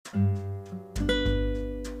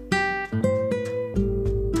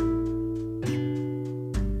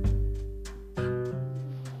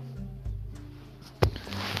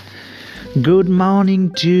Good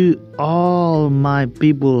morning to all my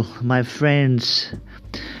people, my friends,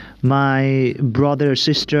 my brothers,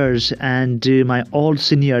 sisters, and my old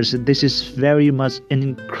seniors. This is very much an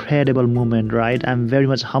incredible moment, right? I'm very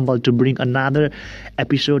much humbled to bring another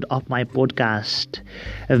episode of my podcast.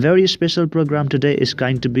 A very special program today is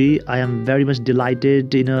going to be. I am very much delighted,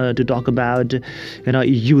 to talk about,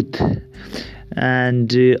 youth. And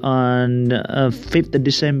on 5th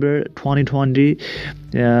December 2020,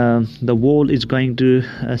 the world is going to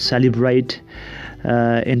celebrate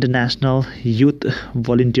International Youth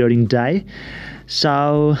Volunteering Day.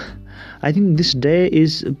 So I think this day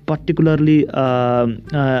is particularly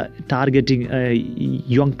targeting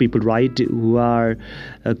young people, right, who are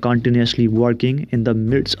continuously working in the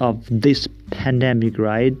midst of this pandemic,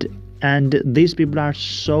 right? And these people are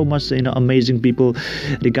so much amazing people,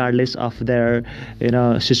 regardless of their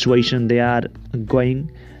situation. They are going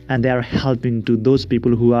and they are helping to those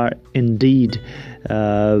people who are indeed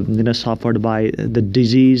suffered by the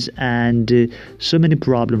disease and so many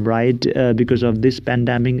problems, right? Because of this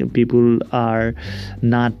pandemic, people are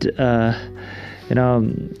not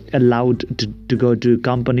allowed to go to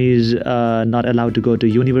companies, not allowed to go to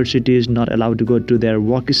universities, not allowed to go to their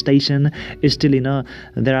workstation. Still,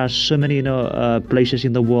 there are so many places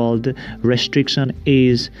in the world restriction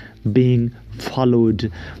is being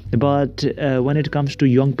followed. But when it comes to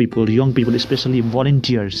young people, especially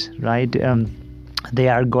volunteers, right, they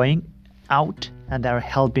are going out and they are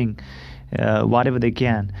helping whatever they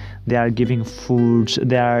can. They are giving foods,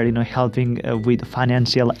 they are helping with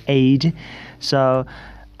financial aid. So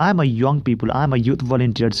I'm a youth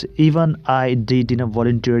volunteers. Even I did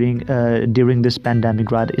volunteering during this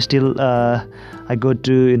pandemic, right? Still I go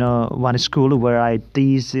to one school where I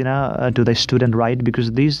teach to the student, right?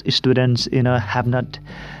 Because these students have not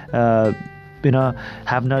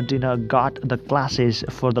got the classes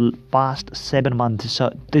for the past 7 months.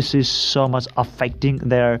 So this is so much affecting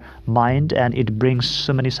their mind, and it brings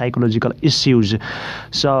so many psychological issues.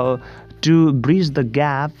 So to bridge the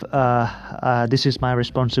gap, this is my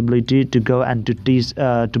responsibility to go and to teach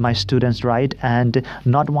to my students, right? And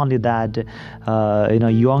not only that,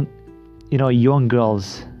 young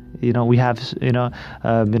girls. We have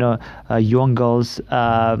young girls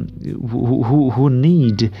who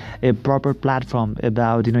need a proper platform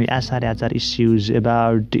about SR issues,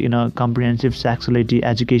 about comprehensive sexuality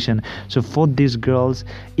education. So for these girls,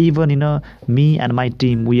 even me and my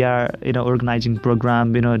team, we are organizing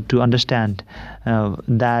program to understand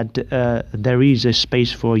that there is a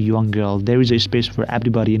space for young girl, there is a space for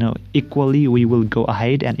everybody. Equally we will go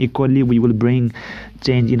ahead, and equally we will bring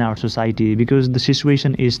change in our society, because the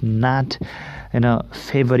situation is not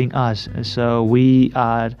favoring us. So we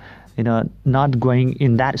are not going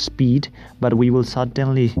in that speed, but we will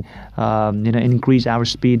certainly increase our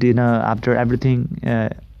speed after everything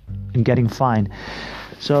getting fine.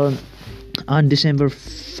 So on December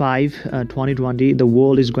 5, 2020, the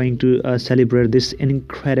world is going to celebrate this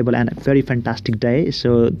incredible and very fantastic day.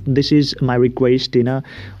 So this is my request,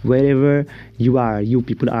 wherever you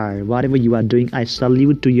people are, whatever you are doing, I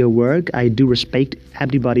salute to your work. I do respect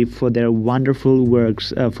everybody for their wonderful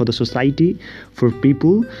works for the society, for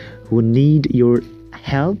people who need your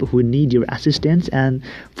help, who need your assistance. And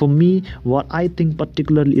for me, what I think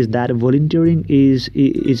particularly is that volunteering is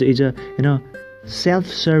a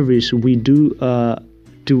self-service we do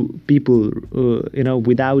to people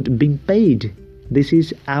without being paid. This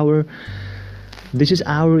is our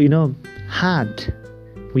heart.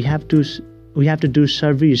 We have to do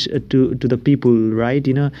service to the people, right?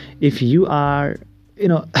 If you are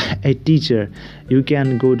a teacher, you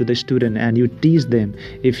can go to the student and you teach them.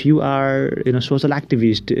 If you are social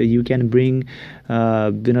activist, you can bring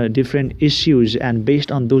different issues, and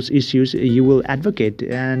based on those issues you will advocate,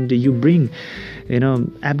 and you bring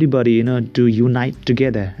everybody to unite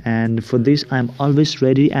together. And for this I'm always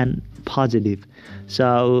ready and positive.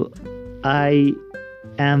 So I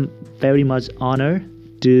am very much honored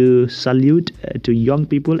to salute to young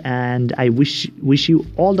people, and I wish you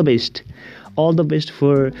all the best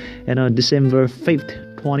for December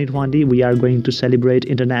 5th, 2020. We are going to celebrate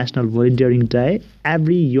International Volunteering Day.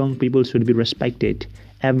 Every young people should be respected.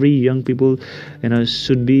 Every young people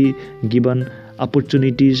should be given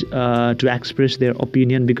opportunities to express their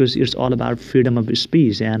opinion, because it's all about freedom of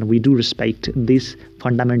speech, and we do respect these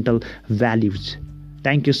fundamental values.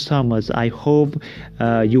 Thank you so much. I hope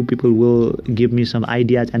you people will give me some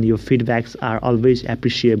ideas, and your feedbacks are always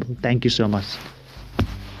appreciable. Thank you so much.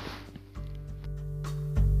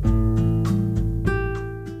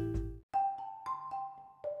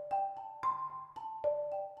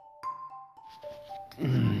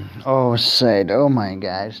 Oh, said, oh my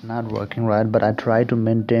God, it's not working right. But I try to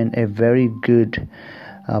maintain a very good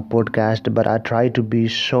podcast. But I try to be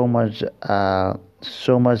so much,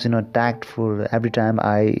 tactful every time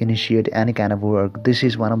I initiate any kind of work. This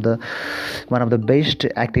is one of the best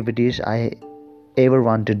activities I ever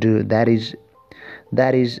want to do. That is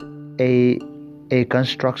a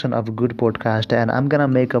construction of a good podcast, and I'm gonna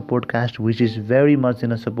make a podcast which is very much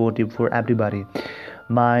supportive for everybody,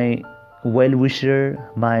 my well wisher,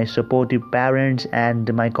 my supportive parents,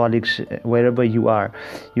 and my colleagues, wherever you are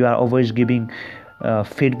always giving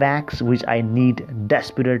feedbacks which I need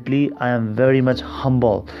desperately. I am very much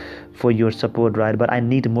humble for your support, right? But I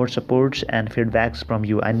need more supports and feedbacks from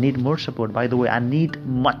you. I need more support. By the way, I need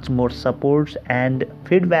much more supports and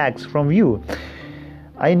feedbacks from you.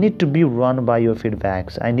 I need to be run by your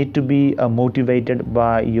feedbacks. I need to be motivated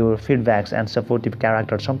by your feedbacks and supportive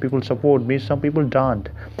character. Some people support me, some people don't,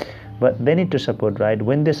 but they need to support, right?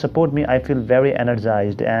 When they support me, I feel very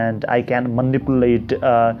energized and I can manipulate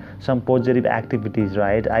some positive activities,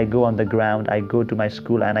 right? I go on the ground, I go to my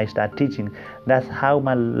school and I start teaching. That's how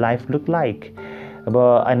my life look like.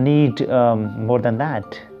 But I need more than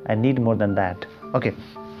that. I need more than that. Okay,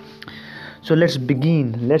 so let's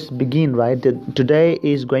begin, right? Today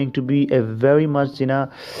is going to be a very much an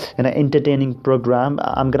entertaining program.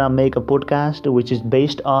 I'm gonna make a podcast which is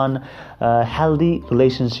based on healthy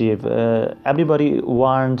relationship. Everybody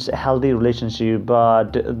wants a healthy relationship,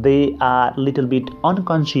 but they are a little bit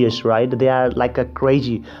unconscious, right? They are like a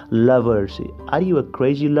crazy lovers. Are you a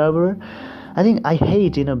crazy lover? I think I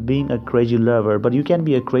hate being a crazy lover, but you can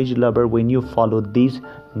be a crazy lover when you follow these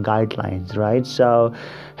guidelines, right? So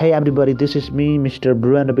hey everybody, this is me, Mr.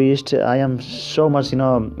 Brew and the Beast. I am so much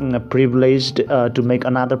privileged to make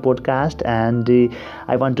another podcast, and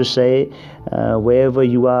I want to say wherever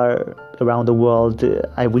you are around the world,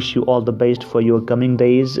 I wish you all the best for your coming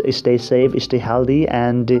days. Stay safe, stay healthy,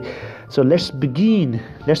 and so let's begin.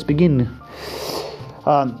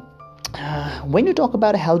 When you talk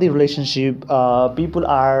about a healthy relationship, people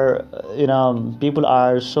are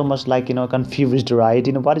so much confused, right?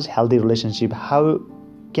 What is healthy relationship? How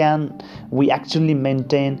can we actually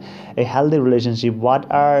maintain a healthy relationship? What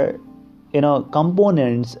are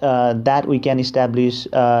components that we can establish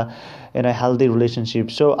in a healthy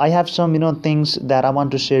relationship? So I have some things that I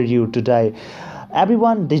want to share you today.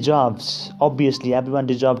 Everyone deserves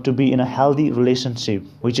to be in a healthy relationship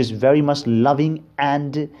which is very much loving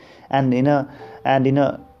and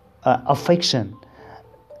affection,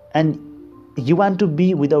 and you want to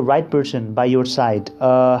be with the right person by your side.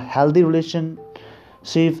 A healthy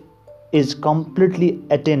relationship is completely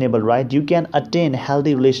attainable, right? You can attain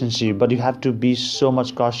healthy relationship, but you have to be so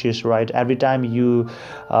much cautious, right? Every time you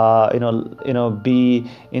be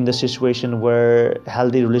in the situation where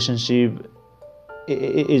healthy relationship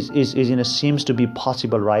seems to be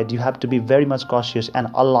possible, right? You have to be very much cautious and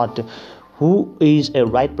alert. Who is a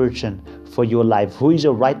right person for your life? Who is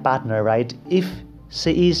a right partner, right? If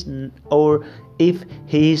she is, or if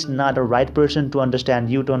he is not a right person to understand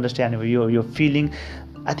you, to understand your feeling,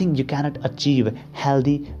 I think you cannot achieve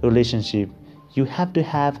healthy relationship. You have to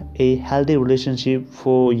have a healthy relationship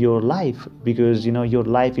for your life, because your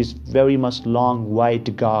life is very much long way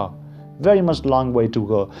to go,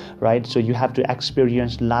 right? So you have to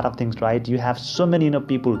experience a lot of things, right? You have so many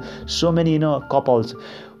people, so many couples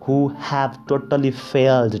who have totally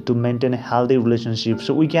failed to maintain a healthy relationship.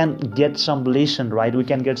 So we can get some lesson, right? We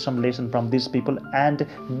can get some lesson from these people, and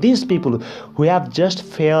these people who have just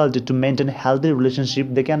failed to maintain a healthy relationship,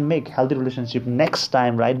 they can make healthy relationship next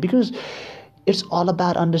time, right? Because it's all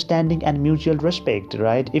about understanding and mutual respect,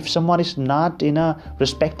 right? If someone is not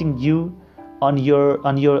respecting you on your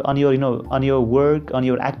work, on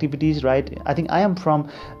your activities, right? I think I am from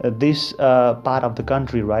this part of the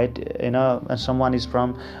country, right? And someone is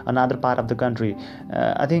from another part of the country.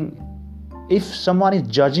 I think if someone is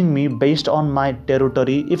judging me based on my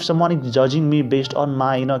territory, if someone is judging me based on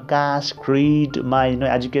my caste, creed, my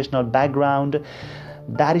educational background,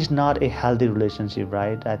 that is not a healthy relationship,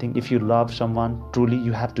 right? I think if you love someone truly,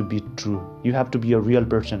 you have to be true, you have to be a real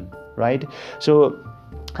person, right? So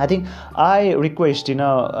I think I request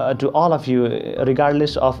to all of you,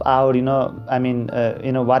 regardless of our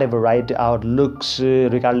whatever, right, our looks,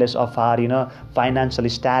 regardless of our financial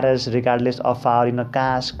status, regardless of our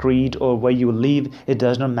caste, creed, or where you live, it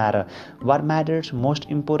does not matter. What matters most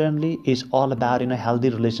importantly is all about healthy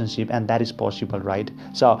relationship, and that is possible, right?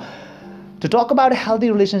 So to talk about a healthy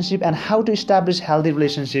relationship and how to establish healthy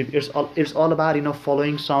relationship, it's all about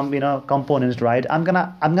following some components, right? I'm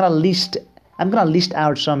gonna I'm gonna list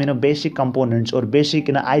out some basic components or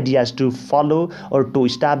basic ideas to follow or to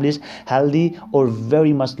establish healthy or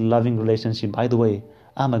very much loving relationship. By the way,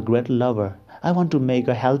 I'm a great lover. I want to make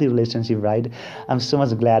a healthy relationship, right? I'm so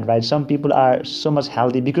much glad, right? Some people are so much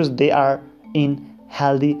healthy because they are in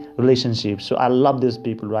healthy relationships. So I love these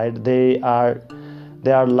people, right? They are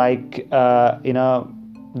like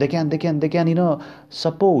they can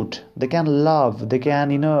support, they can love, they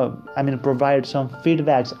can provide some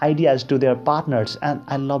feedbacks, ideas to their partners, and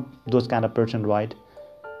I love those kind of person, right?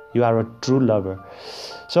 You are a true lover.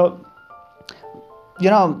 So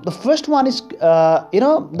the first one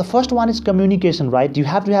is communication, right? You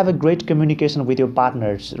have to have a great communication with your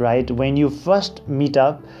partners, right? When you first meet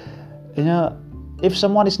up, if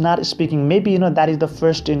someone is not speaking, maybe that is the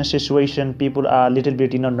first situation. People are a little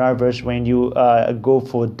bit nervous when you go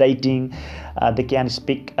for dating. They can't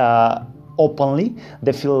speak openly.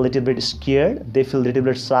 They feel a little bit scared, they feel a little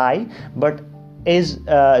bit shy. But as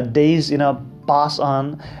days pass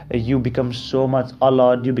on, you become so much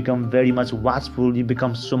alert, you become very much watchful, you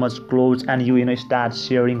become so much close, and you start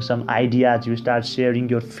sharing some ideas, you start sharing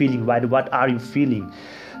your feeling, right? What are you feeling?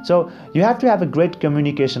 So you have to have a great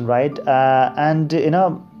communication, right?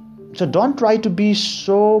 So don't try to be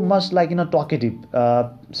so much like talkative.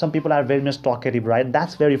 Some people are very much talkative, right?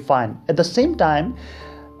 That's very fine. At the same time,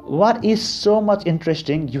 what is so much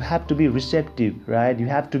interesting, you have to be receptive, right? You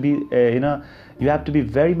have to be you have to be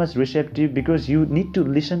very much receptive, because you need to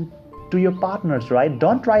listen to your partners, right?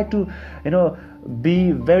 Don't try to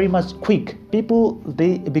be very much quick. People,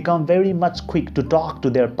 they become very much quick to talk to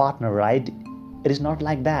their partner, right? It is not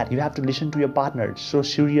like that. You have to listen to your partner so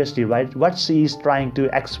seriously, right? What she is trying to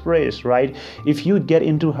express, right? If you get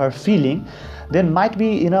into her feeling, then might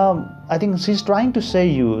be I think she's trying to say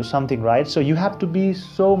you something, right? So you have to be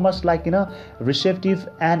so much like receptive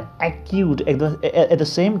and acute at the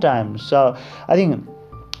same time. So I think,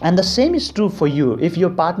 and the same is true for you. If your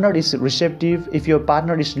partner is receptive, if your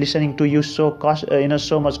partner is listening to you so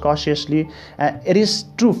much cautiously, it is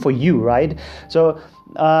true for you, right? So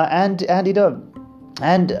when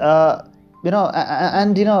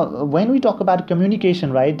we talk about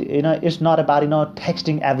communication, right, it's not about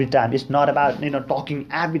texting every time, it's not about talking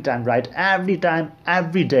every time, right? Every time,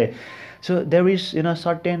 every day. So there is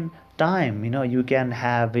certain time you can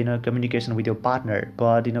have communication with your partner.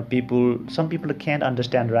 But some people can't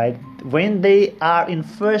understand, right? When they are in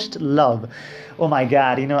first love, oh my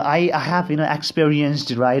god, I have experienced,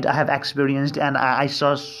 right? I have experienced, and I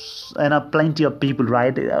saw plenty of people,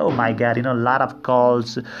 right? Oh my god, a lot of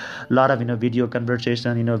calls, a lot of video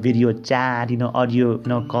conversation, video chat, audio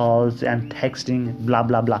calls and texting, blah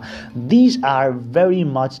blah blah. These are very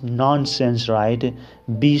much nonsense, right?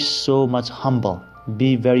 Be so much humble,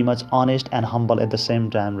 be very much honest and humble at the same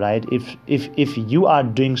time, right? If you are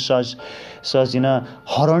doing such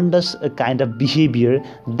horrendous kind of behavior,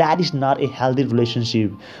 that is not a healthy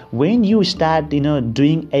relationship. When you start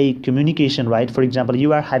doing a communication, right? For example,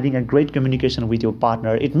 you are having a great communication with your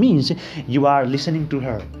partner, it means you are listening to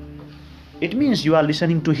her, it means you are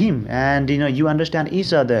listening to him, and you understand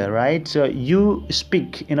each other, right? So you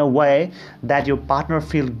speak in a way that your partner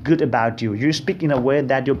feels good about you. You speak in a way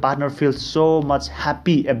that your partner feels so much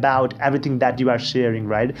happy about everything that you are sharing,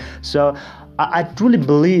 right? So I truly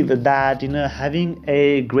believe that having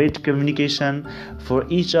a great communication for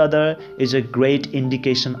each other is a great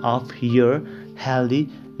indication of your healthy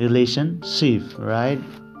relationship, right?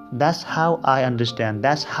 That's how I understand,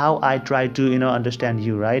 that's how I try to understand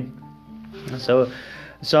you, right? So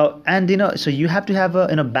you have to have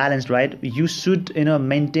a balance, right? You should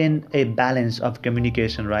maintain a balance of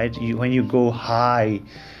communication, right? When you go high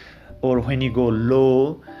or when you go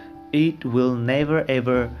low, it will never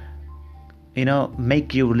ever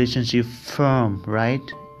make your relationship firm, right?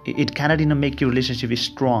 It cannot make your relationship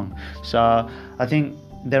strong. So I think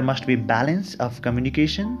there must be balance of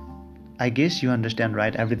communication. I guess you understand,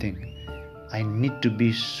 right? Everything. I need to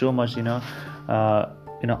be so much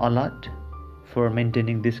alert for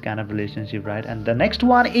maintaining this kind of relationship, right? And the next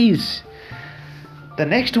one is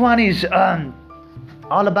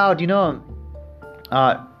all about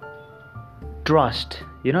trust.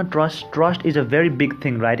 Trust is a very big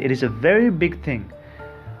thing, right? It is a very big thing.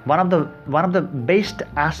 One of the best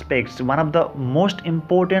aspects, one of the most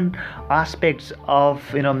important aspects of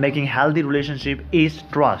making healthy relationship is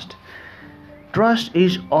trust. Trust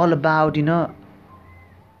is all about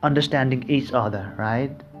understanding each other,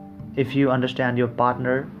 right? If you understand your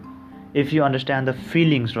partner, if you understand the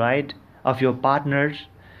feelings, right, of your partners,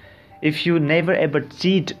 if you never ever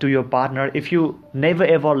cheat to your partner, if you never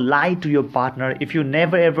ever lie to your partner, if you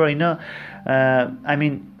never ever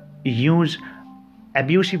use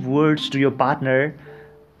abusive words to your partner,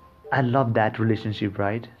 I love that relationship,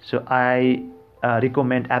 right? So I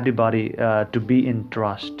recommend everybody to be in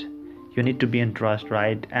trust. You need to be in trust,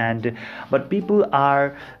 right? And but people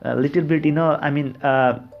are a little bit,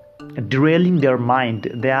 derailing their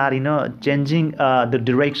mind. They are, changing the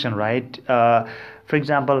direction, right? For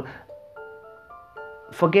example,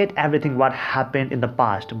 forget everything what happened in the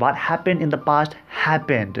past. What happened in the past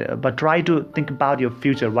happened, but try to think about your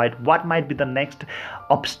future, right? What might be the next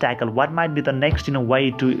obstacle, what might be the next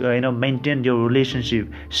way to maintain your relationship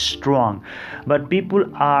strong. But people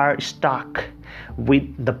are stuck with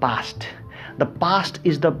the past. The past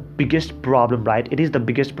is the biggest problem, right? It is the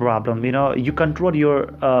biggest problem. You control your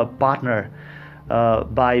partner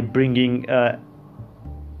by bringing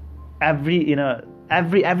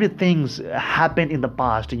everything's happened in the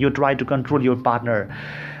past. You try to control your partner,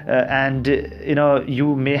 and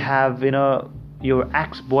you may have your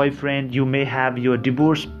ex-boyfriend, you may have your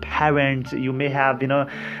divorced parents, you may have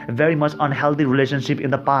very much unhealthy relationship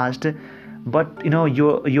in the past. But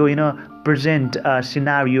your present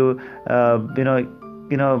scenario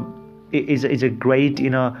is a great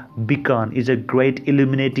beacon, is a great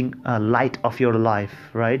illuminating light of your life,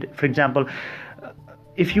 right? For example,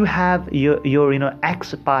 if you have your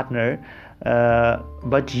ex partner,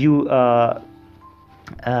 but you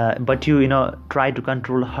try to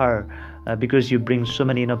control her because you bring so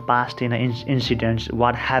many past incidents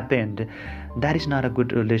what happened, that is not a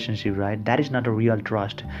good relationship, right? That is not a real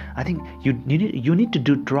trust. I think you need to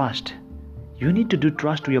do trust. You need to do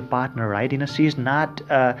trust to your partner, right?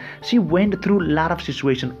 She went through a lot of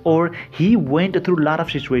situation, or he went through a lot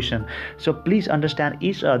of situation. So please understand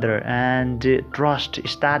each other and trust.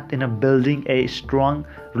 Start building a strong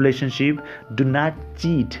relationship. Do not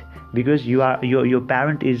cheat, because your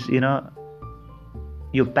parent is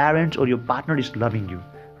your parents or your partner is loving you,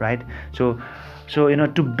 right? So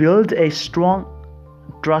to build a strong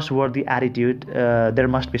trustworthy attitude, there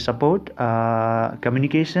must be support,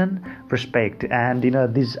 communication, respect, and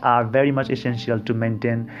these are very much essential to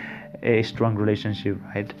maintain a strong relationship,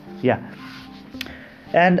 right? Yeah.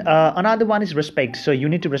 And another one is respect. So you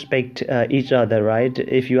need to respect each other, right?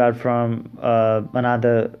 If you are from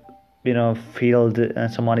another field,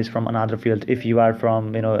 someone is from another field, if you are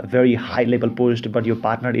from a very high level post, but your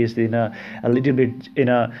partner is a little bit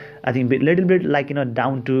I think a little bit like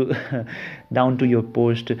down to down to your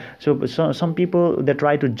post. So some people, they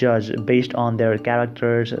try to judge based on their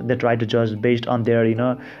characters, they try to judge based on their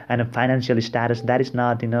and financial status. That is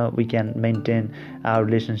not we can maintain our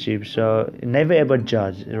relationship. So never ever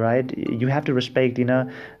judge, right? You have to respect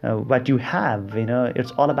what you have.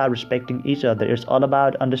 It's all about respecting each other. It's all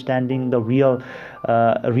about understanding the real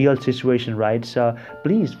situation, right? So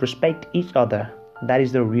please respect each other. That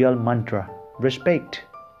is the real mantra. Respect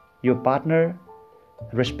your partner,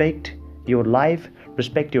 respect your life,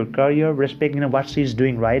 respect your career, respect what she's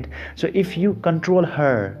doing, right? So if you control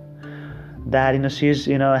her, that she's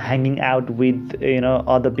hanging out with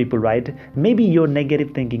other people, right? Maybe your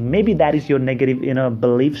negative thinking, maybe that is your negative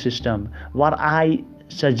belief system. What I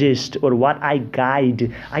suggest, or what I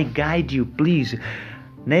guide you, please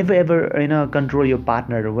never ever control your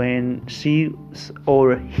partner when she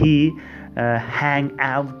or he hang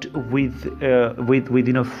out with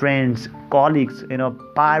friends, colleagues,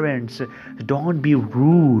 parents. Don't be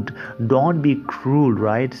rude, don't be cruel,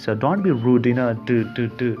 right? So don't be rude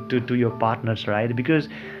to your partners, right? Because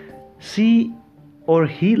she or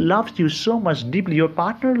he loves you so much deeply, your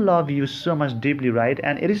partner loves you so much deeply, right?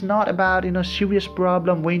 And it is not about serious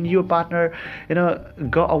problem when your partner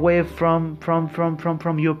go away from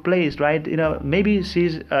your place, right? Maybe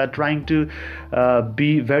she's trying to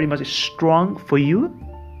be very much strong for you.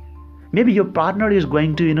 Maybe your partner is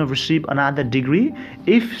going to receive another degree.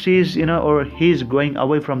 If she's or he's going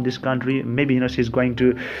away from this country, maybe she's going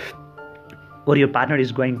to, or your partner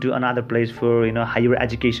is going to another place for higher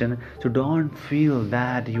education. So don't feel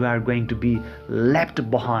that you are going to be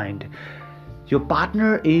left behind. Your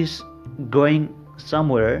partner is going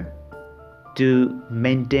somewhere to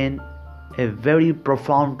maintain a very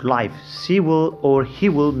profound life. She will or he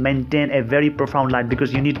will maintain a very profound life,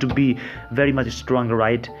 because you need to be very much stronger,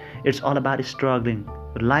 right? It's all about struggling.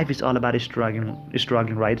 Life is all about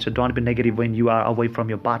struggling, right? So don't be negative when you are away from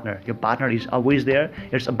your partner. Your partner is always there.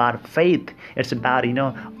 It's about faith. It's about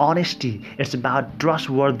honesty. It's about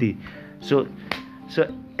trustworthy. So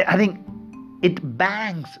I think it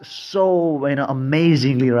bangs so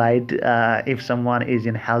amazingly, right? If someone is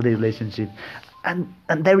in a healthy relationship, and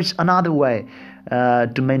there is another way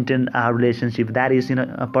to maintain our relationship. That is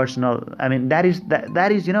a personal. I mean that is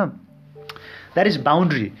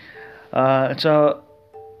boundary. So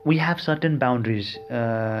we have certain boundaries.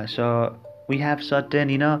 So we have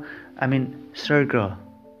certain, circle.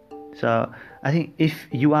 So I think if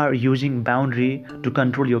you are using boundary to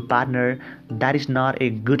control your partner, that is not a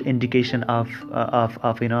good indication of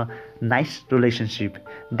nice relationship.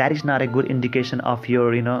 That is not a good indication of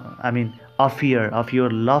your of your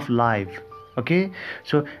love life. Okay,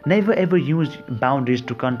 so never ever use boundaries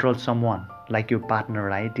to control someone like your partner,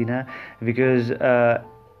 right? Because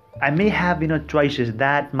I may have choices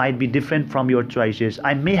that might be different from your choices.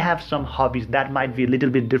 I may have some hobbies that might be a little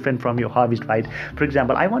bit different from your hobbies, right? For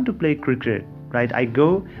example, I want to play cricket, right? I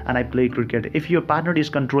go and I play cricket. If your partner is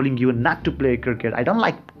controlling you not to play cricket, I don't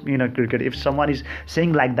like cricket. If someone is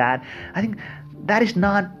saying like that, I think that is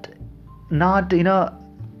not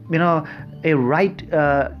a right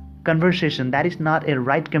conversation. That is not a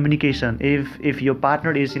right communication. If your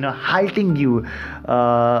partner is halting you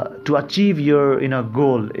to achieve your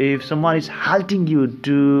goal, if someone is halting you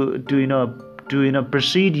to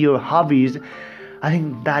proceed your hobbies, I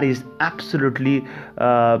think that is absolutely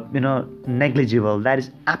negligible. That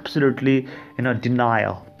is absolutely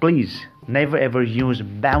denial. Please never ever use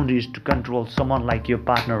boundaries to control someone like your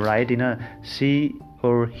partner, right? She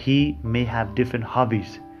or he may have different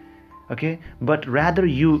hobbies, okay, but rather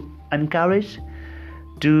you encourage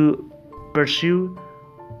to pursue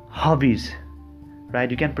hobbies, right?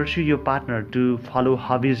 You can pursue your partner to follow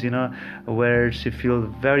hobbies where she feel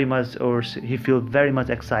very much or he feel very much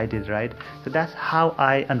excited, right? So that's how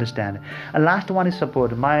I understand. And last one is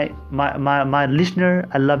support. My listener,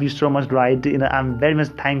 I love you so much, right? I'm very much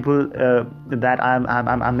thankful that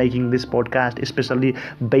I'm making this podcast especially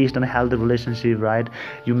based on a healthy relationship, right?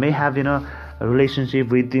 You may have a relationship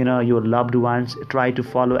with your loved ones. Try to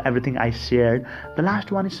follow everything I shared. The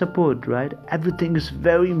last one is support, right? Everything is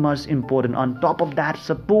very much important. On top of that,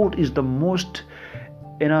 support is the most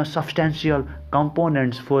substantial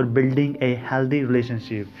components for building a healthy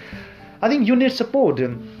relationship. I think you need support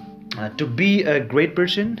to be a great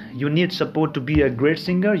person. You need support to be a great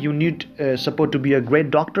singer. You need support to be a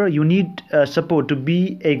great doctor. You need support to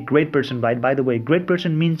be a great person, right? By the way, great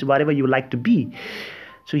person means whatever you like to be.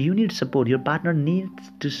 So you need support. Your partner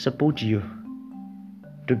needs to support you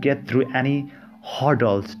to get through any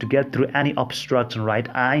hurdles, to get through any obstruction, right?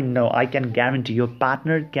 I know, I can guarantee your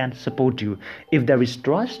partner can support you. If there is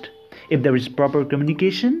trust, if there is proper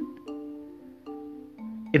communication,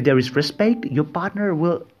 if there is respect, your partner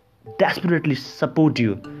will desperately support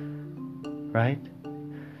you, right?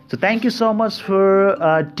 So thank you so much for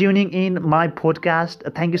tuning in my podcast.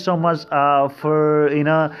 Thank you so much for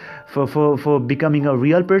becoming a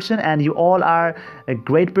real person, and you all are a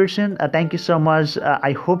great person. Thank you so much.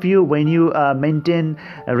 I hope when you maintain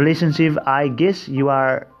a relationship, I guess you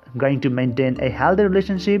are going to maintain a healthy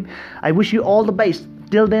relationship. I wish you all the best.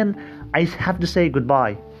 Till then, I have to say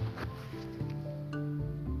goodbye.